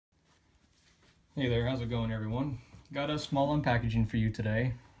Hey there, how's it going everyone? Got a small unpackaging for you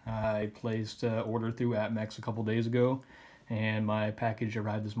today. I placed an order through Apmex a couple days ago and my package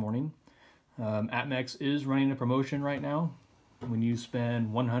arrived this morning. Apmex is running a promotion right now. When you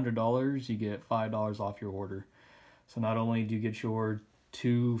spend $100, you get $5 off your order. So not only do you get your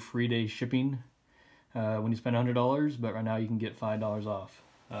 2 free day shipping when you spend $100, but right now you can get $5 off.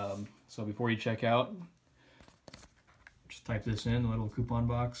 So before you check out, just type this in the little coupon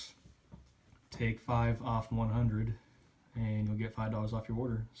box. Take 5 off 100 and you'll get $5 off your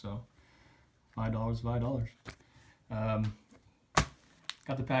order. So $5, $5.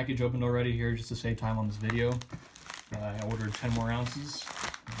 Got the package opened already here just to save time on this video. I ordered 10 more ounces.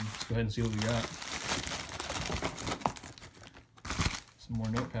 Let's go ahead and see what we got. Some more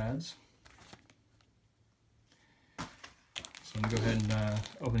notepads. So I'm going to go ahead and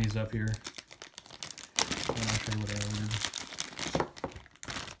open these up here. And I'll show you what I ordered.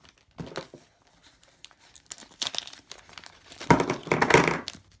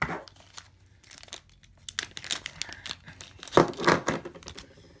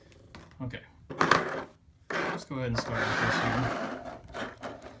 Okay, let's go ahead and start with this here.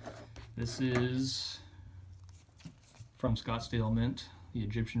 This is from Scottsdale Mint, the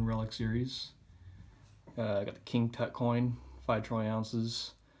Egyptian Relic series. I got the King Tut coin, 5 troy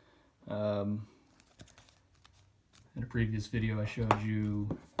ounces. In a previous video I showed you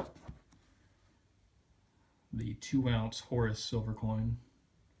the 2-ounce Horus silver coin.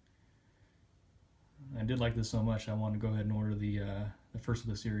 I did like this so much I wanted to go ahead and order the first of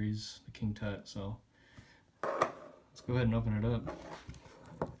the series, the King Tut, so let's go ahead and open it up.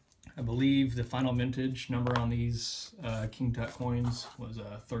 I believe the final mintage number on these King Tut coins was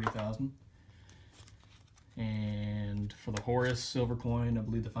 30,000. And for the Horus silver coin, I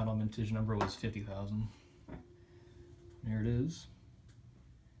believe the final mintage number was 50,000. There it is.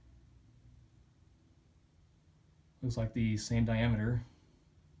 Looks like the same diameter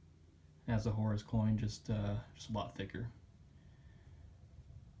as the Horus coin, just a lot thicker.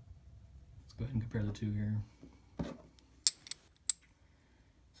 Let's go ahead and compare the two here.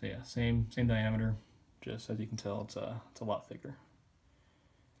 So yeah, same diameter, just as you can tell, it's a lot thicker.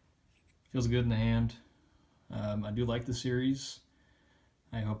 Feels good in the hand. I do like the series.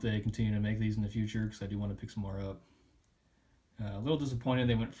 I hope they continue to make these in the future because I do want to pick some more up. A little disappointed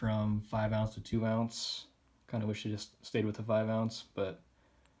they went from 5 ounce to 2 ounce. Kind of wish they just stayed with the 5 ounce, but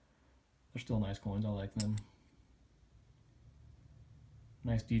they're still nice coins. I like them.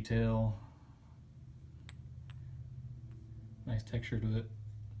 Nice detail. Nice texture to it.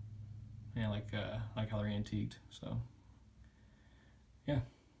 Yeah, I like how they're antiqued. So yeah,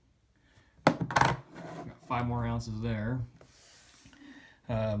 got 5 more ounces there.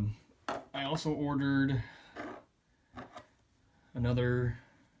 I also ordered another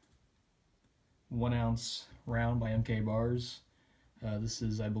 1 ounce round by MK Bars. This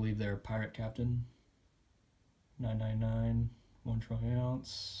is, I believe, their Pirate Captain. 999, 1 troy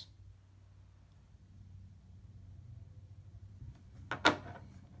ounce.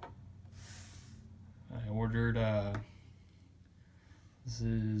 I ordered, this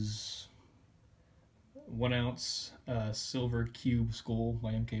is 1 ounce silver cube skull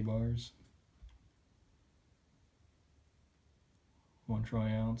by MK Bars. 1 troy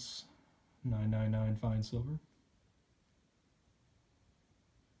ounce, 999 fine silver.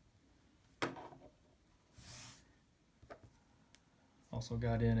 Also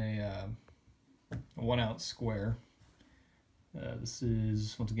got in a 1 ounce square. This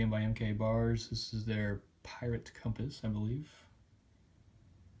is once again by MK Bars. This is their Pirate Compass, I believe.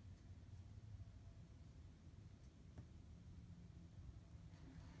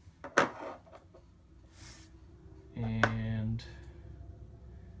 And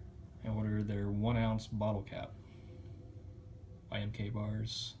I ordered their 1 ounce bottle cap by MK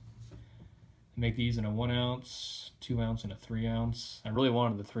Bars. They make these in a 1 ounce, 2 ounce, and a 3 ounce. I really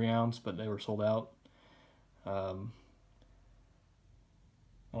wanted the 3 ounce, but they were sold out.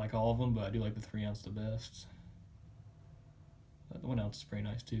 I like all of them, but I do like the 3 ounce the best. The 1 ounce is pretty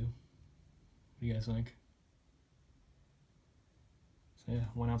nice too. What do you guys think? So yeah,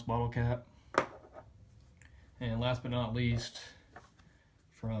 1 ounce bottle cap. And last but not least,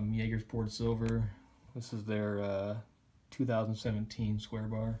 from Jaeger's Poured Silver, this is their 2017 square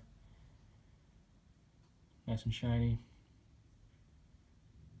bar. Nice and shiny.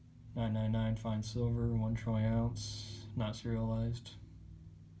 999 fine silver, 1 troy ounce, not serialized.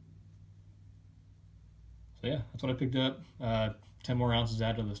 So yeah, that's what I picked up. 10 more ounces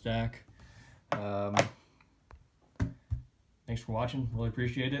added to the stack. Thanks for watching. Really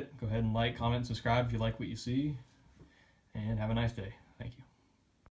appreciate it. Go ahead and like, comment, and subscribe if you like what you see. And have a nice day.